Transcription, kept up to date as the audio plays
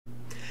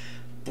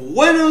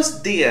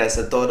Buenos Dias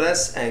a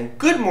todas and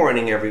good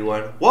morning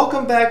everyone.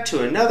 Welcome back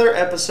to another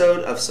episode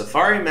of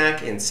Safari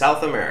Mack in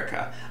South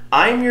America.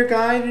 I'm your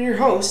guide and your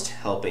host,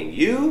 helping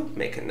you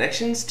make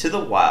connections to the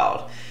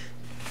wild.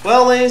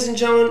 Well, ladies and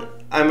gentlemen,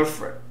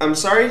 I'm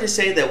sorry to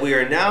say that we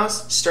are now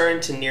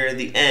starting to near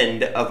the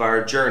end of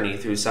our journey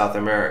through South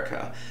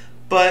America,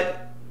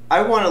 but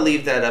I want to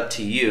leave that up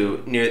to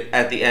you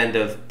at the end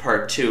of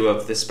part 2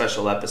 of this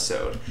special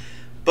episode.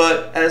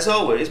 But as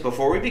always,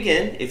 before we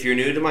begin, if you're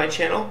new to my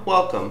channel,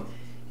 welcome.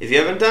 If you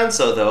haven't done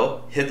so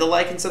though, hit the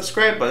like and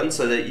subscribe button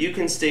so that you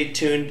can stay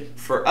tuned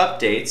for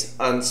updates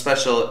on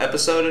special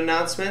episode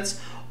announcements,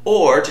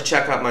 or to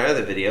check out my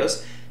other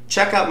videos.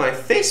 Check out my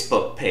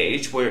Facebook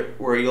page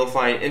where you'll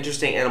find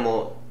interesting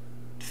animal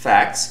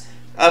facts,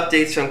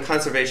 updates from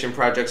conservation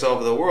projects all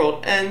over the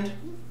world, and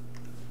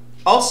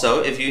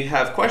also if you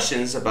have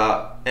questions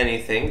about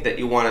anything that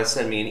you want to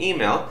send me an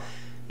email,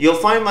 you'll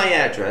find my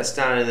address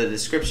down in the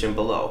description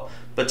below.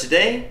 But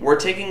today, we're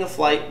taking a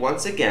flight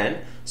once again,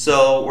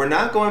 so we're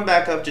not going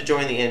back up to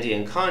join the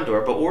Andean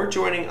condor, but we're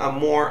joining a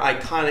more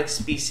iconic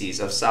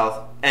species of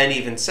South and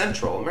even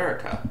Central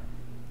America.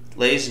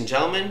 Ladies and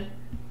gentlemen,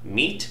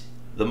 meet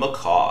the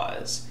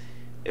Macaws.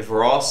 If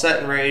we're all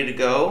set and ready to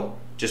go,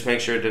 just make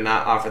sure to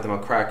not offer them a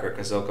cracker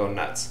because they'll go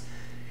nuts.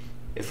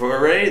 If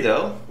we're ready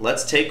though,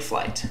 let's take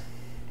flight.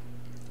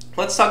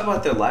 Let's talk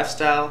about their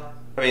lifestyle,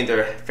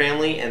 their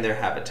family and their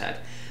habitat.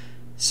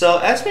 So,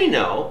 as we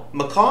know,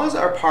 macaws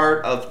are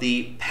part of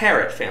the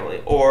parrot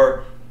family,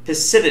 or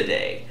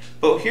Pisididae,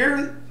 but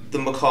here the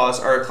macaws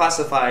are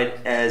classified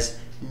as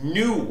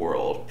New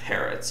World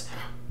parrots,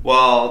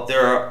 while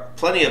there are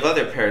plenty of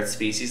other parrot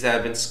species that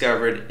have been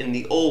discovered in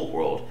the Old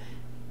World.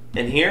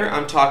 And here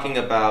I'm talking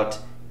about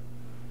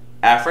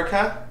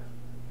Africa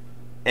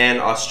and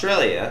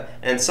Australia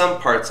and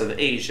some parts of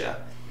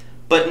Asia.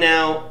 But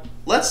now,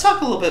 let's talk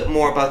a little bit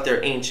more about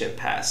their ancient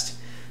past.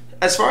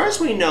 As far as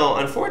we know,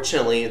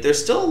 unfortunately,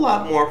 there's still a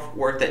lot more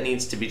work that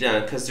needs to be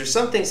done because there's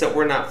some things that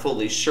we're not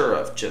fully sure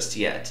of just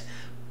yet.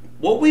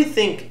 What we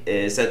think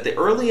is that the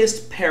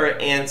earliest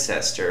parrot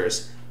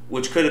ancestors,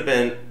 which could have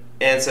been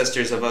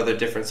ancestors of other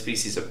different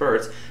species of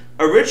birds,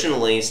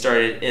 originally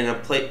started in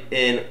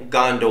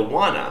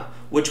Gondwana,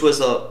 which was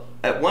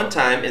at one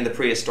time in the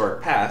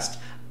prehistoric past,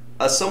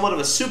 somewhat of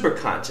a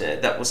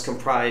supercontinent that was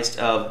comprised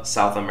of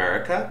South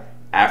America,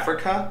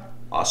 Africa,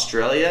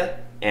 Australia,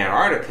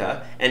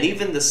 Antarctica, and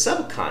even the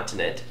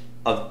subcontinent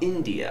of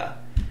India.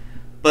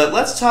 But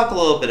let's talk a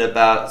little bit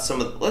about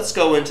let's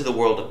go into the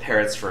world of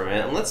parrots for a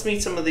minute, and let's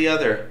meet some of the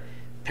other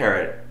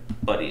parrot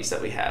buddies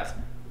that we have.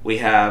 We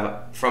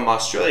have, from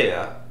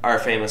Australia, our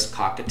famous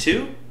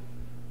cockatoo,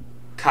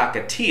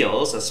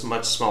 cockatiels,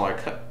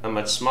 a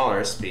much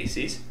smaller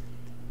species,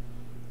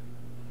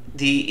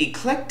 the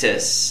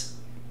eclectus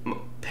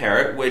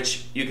parrot,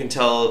 which you can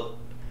tell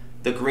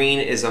the green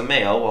is a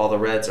male while the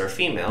reds are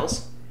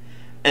females.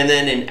 And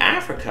then in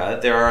Africa,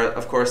 there are,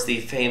 of course,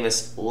 the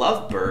famous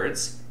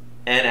lovebirds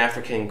and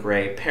African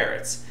gray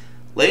parrots.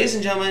 Ladies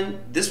and gentlemen,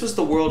 this was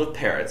the world of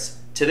parrots.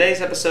 Today's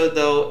episode,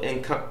 though,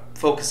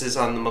 focuses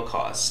on the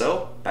macaws.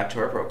 So, back to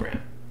our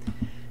program.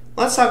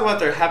 Let's talk about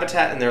their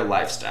habitat and their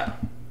lifestyle.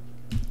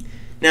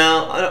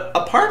 Now,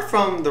 apart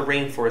from the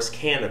rainforest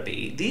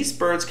canopy, these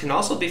birds can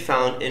also be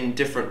found in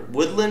different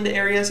woodland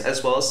areas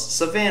as well as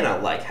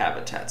savanna-like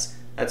habitats.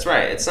 That's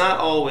right, it's not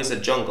always a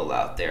jungle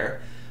out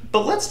there.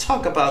 But let's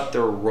talk about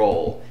their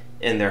role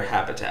in their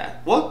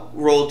habitat. What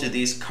role do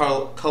these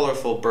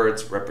colorful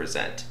birds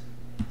represent?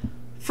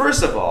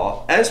 First of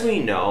all, as we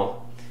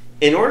know,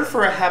 in order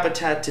for a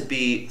habitat to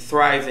be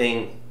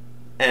thriving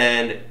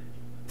and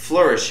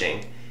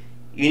flourishing,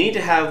 you need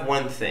to have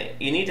one thing.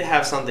 You need to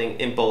have something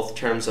in both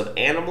terms of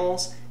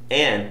animals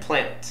and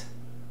plant.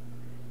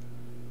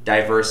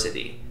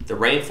 Diversity. The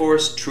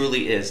rainforest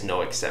truly is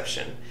no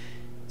exception.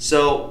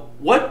 So,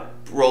 what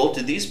role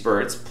do these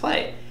birds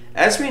play?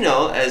 As we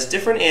know, as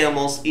different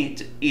animals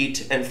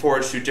eat and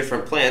forage through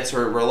different plants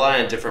or rely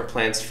on different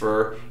plants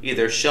for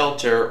either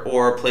shelter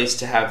or a place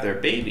to have their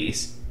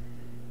babies,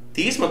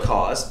 these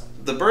macaws,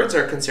 the birds,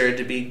 are considered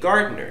to be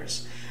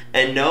gardeners.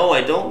 And no,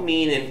 I don't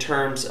mean in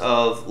terms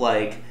of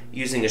like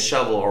using a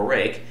shovel or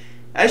rake.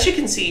 As you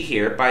can see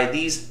here, by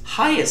these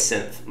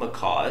hyacinth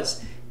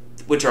macaws,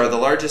 which is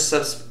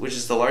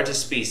the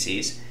largest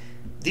species,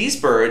 these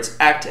birds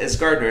act as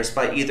gardeners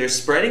by either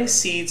spreading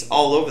seeds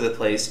all over the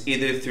place,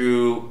 either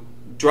through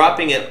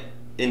dropping it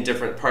in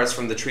different parts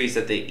from the trees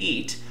that they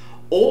eat,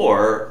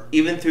 or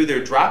even through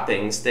their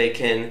droppings, they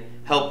can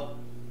help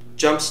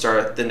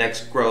jumpstart the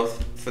next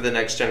growth for the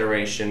next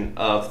generation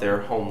of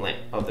their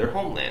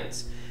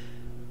homelands.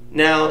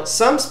 Now,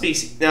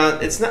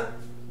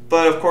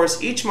 but of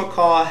course, each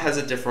macaw has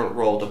a different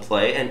role to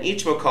play, and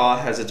each macaw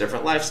has a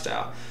different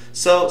lifestyle.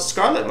 So,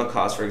 scarlet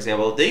macaws, for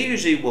example, they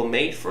usually will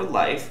mate for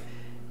life.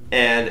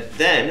 And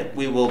then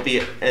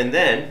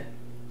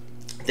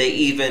they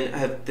even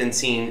have been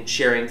seen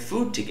sharing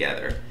food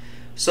together.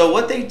 So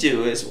what they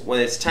do is, when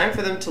it's time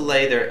for them to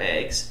lay their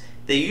eggs,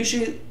 they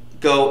usually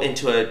go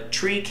into a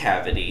tree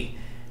cavity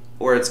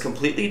where it's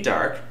completely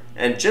dark,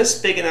 and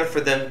just big enough for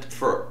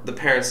the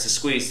parents to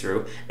squeeze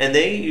through, and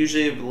they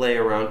usually lay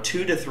around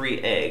 2 to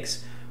 3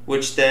 eggs,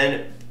 which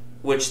the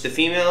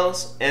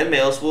females and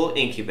males will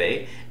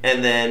incubate,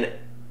 and then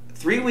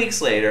 3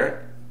 weeks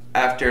later,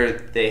 after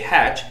they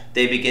hatch,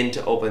 they begin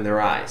to open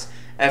their eyes.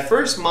 At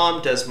first,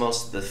 mom does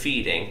most of the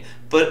feeding,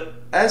 but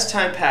as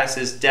time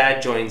passes,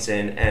 dad joins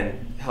in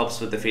and helps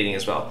with the feeding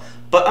as well.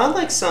 But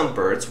unlike some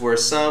birds, where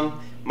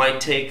some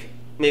might take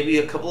maybe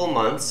a couple of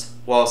months,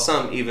 while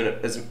some even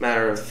as a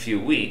matter of a few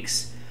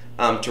weeks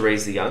to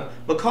raise the young,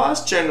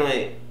 macaws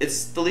generally,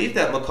 it's believed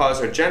that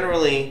macaws are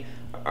generally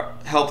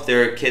help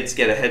their kids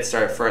get a head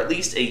start for at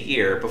least a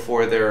year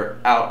before they're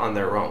out on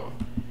their own.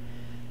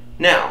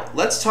 Now,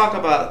 let's talk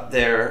about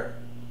their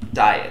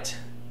diet.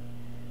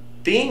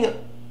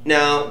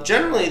 Now,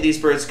 generally these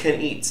birds can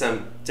eat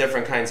some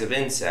different kinds of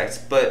insects,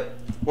 but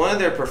one of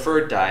their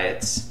preferred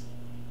diets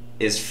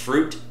is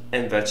fruit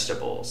and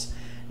vegetables.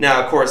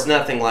 Now, of course,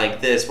 nothing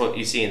like this, what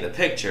you see in the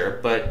picture,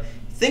 but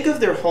think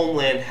of their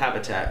homeland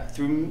habitat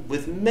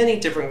with many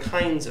different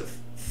kinds of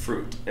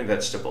fruit and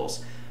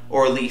vegetables,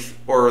 or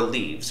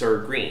leaves, or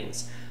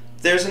greens.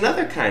 There's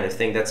another kind of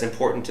thing that's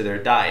important to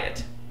their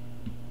diet: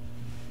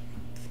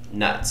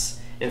 nuts.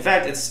 In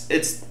fact,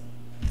 it's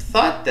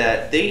thought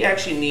that they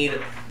actually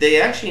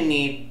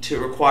need to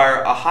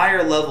require a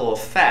higher level of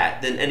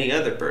fat than any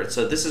other bird.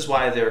 So this is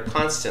why they're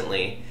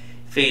constantly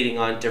feeding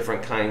on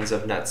different kinds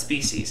of nut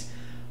species.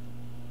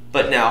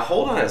 But now,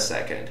 hold on a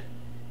second.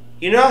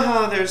 You know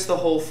how there's the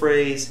whole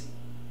phrase,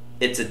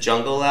 "It's a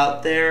jungle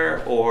out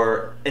there,"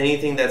 or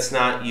anything that's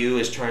not you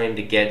is trying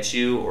to get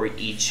you or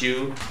eat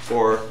you,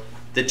 or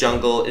the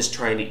jungle is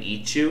trying to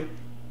eat you?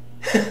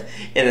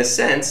 In a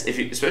sense,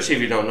 especially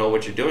if you don't know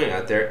what you're doing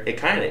out there, it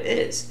kind of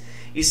is.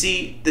 You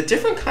see, the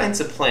different kinds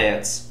of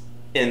plants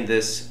in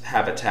this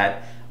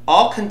habitat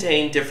all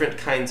contain different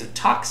kinds of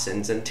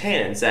toxins and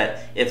tannins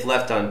that, if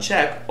left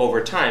unchecked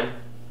over time,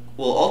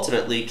 will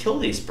ultimately kill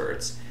these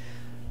birds.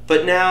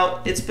 But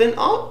now, it's been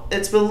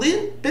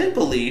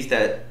believed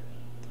that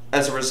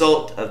as a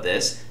result of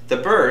this, the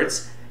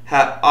birds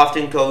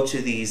often go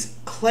to these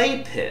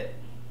clay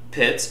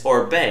pits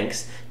or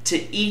banks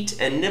to eat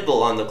and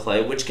nibble on the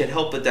clay, which can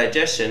help with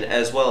digestion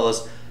as well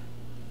as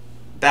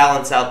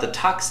balance out the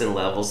toxin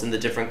levels in the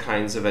different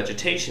kinds of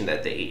vegetation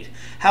that they eat.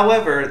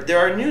 However, there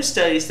are new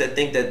studies that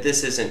think that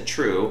this isn't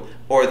true,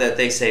 or that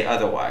they say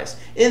otherwise.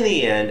 In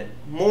the end,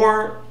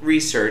 more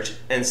research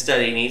and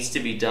study needs to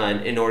be done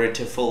in order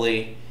to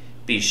fully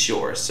be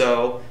sure.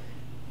 So,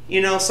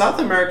 South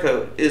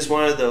America is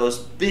one of those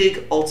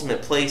big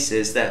ultimate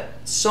places that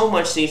so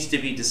much needs to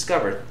be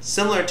discovered,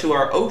 similar to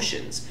our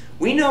oceans.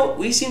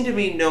 We seem to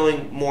be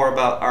knowing more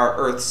about our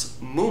Earth's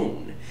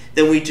moon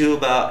than we do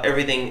about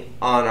everything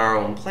on our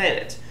own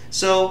planet.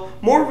 So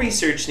more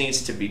research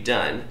needs to be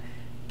done,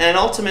 and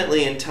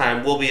ultimately in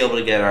time we'll be able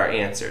to get our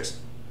answers.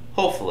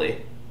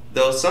 Hopefully,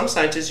 though some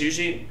scientists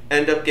usually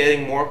end up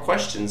getting more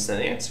questions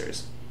than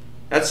answers.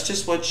 That's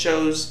just what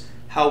shows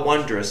how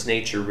wondrous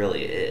nature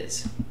really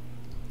is.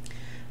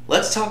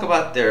 Let's talk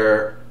about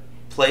their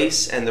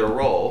place and their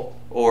role,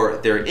 or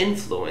their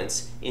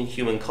influence, in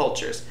human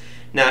cultures.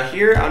 Now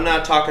here I'm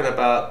not talking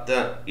about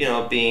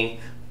being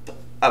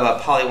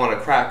about Polly-want-a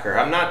cracker.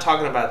 I'm not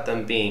talking about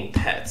them being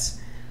pets.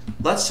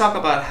 Let's talk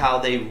about how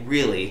they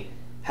really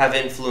have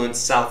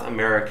influenced South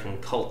American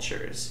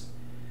cultures.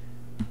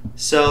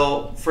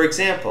 So, for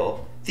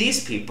example,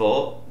 these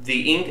people,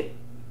 the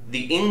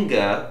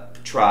Inga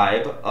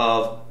tribe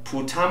of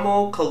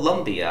Putamo,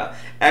 Colombia,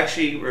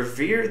 actually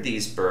revere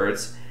these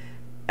birds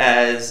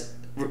as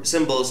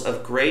symbols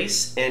of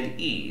grace and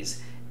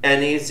ease.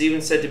 And he's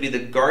even said to be the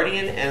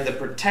guardian and the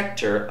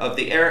protector of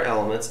the air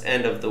elements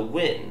and of the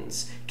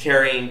winds,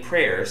 carrying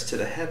prayers to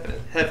the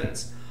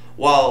heavens.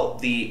 While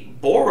the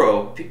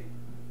Bororo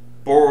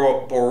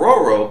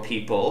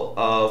people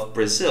of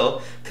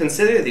Brazil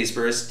consider these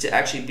birds to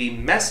actually be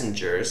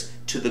messengers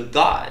to the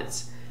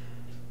gods.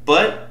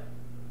 But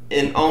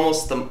in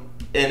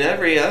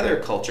every other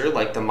culture,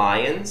 like the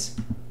Mayans,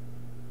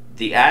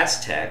 the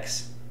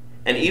Aztecs,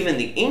 and even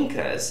the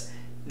Incas,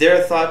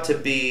 they're thought to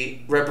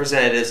be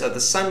representatives of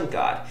the sun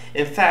god.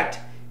 In fact,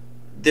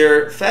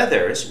 their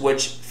feathers,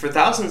 which for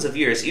thousands of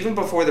years, even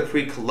before the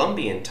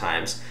pre-Columbian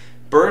times,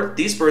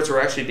 these birds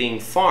were actually being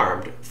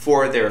farmed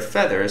for their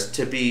feathers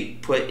to be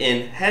put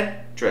in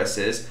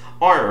headdresses,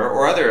 armor,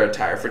 or other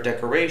attire for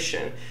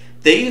decoration.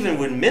 They even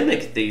would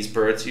mimic these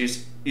birds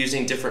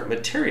using different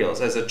materials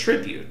as a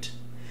tribute.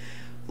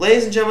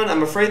 Ladies and gentlemen,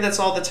 I'm afraid that's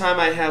all the time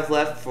I have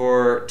left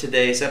for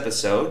today's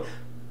episode.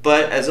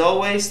 But as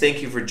always,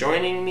 thank you for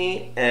joining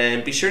me,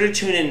 and be sure to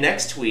tune in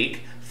next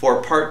week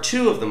for part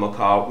 2 of the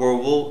Macaw, where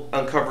we'll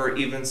uncover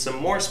even some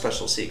more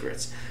special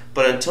secrets.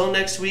 But until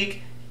next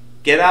week,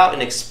 get out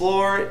and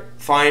explore,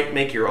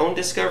 make your own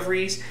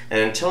discoveries, and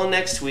until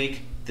next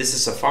week, this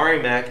is Safari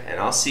Mack, and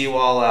I'll see you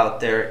all out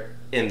there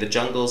in the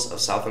jungles of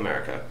South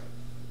America.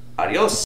 Adios!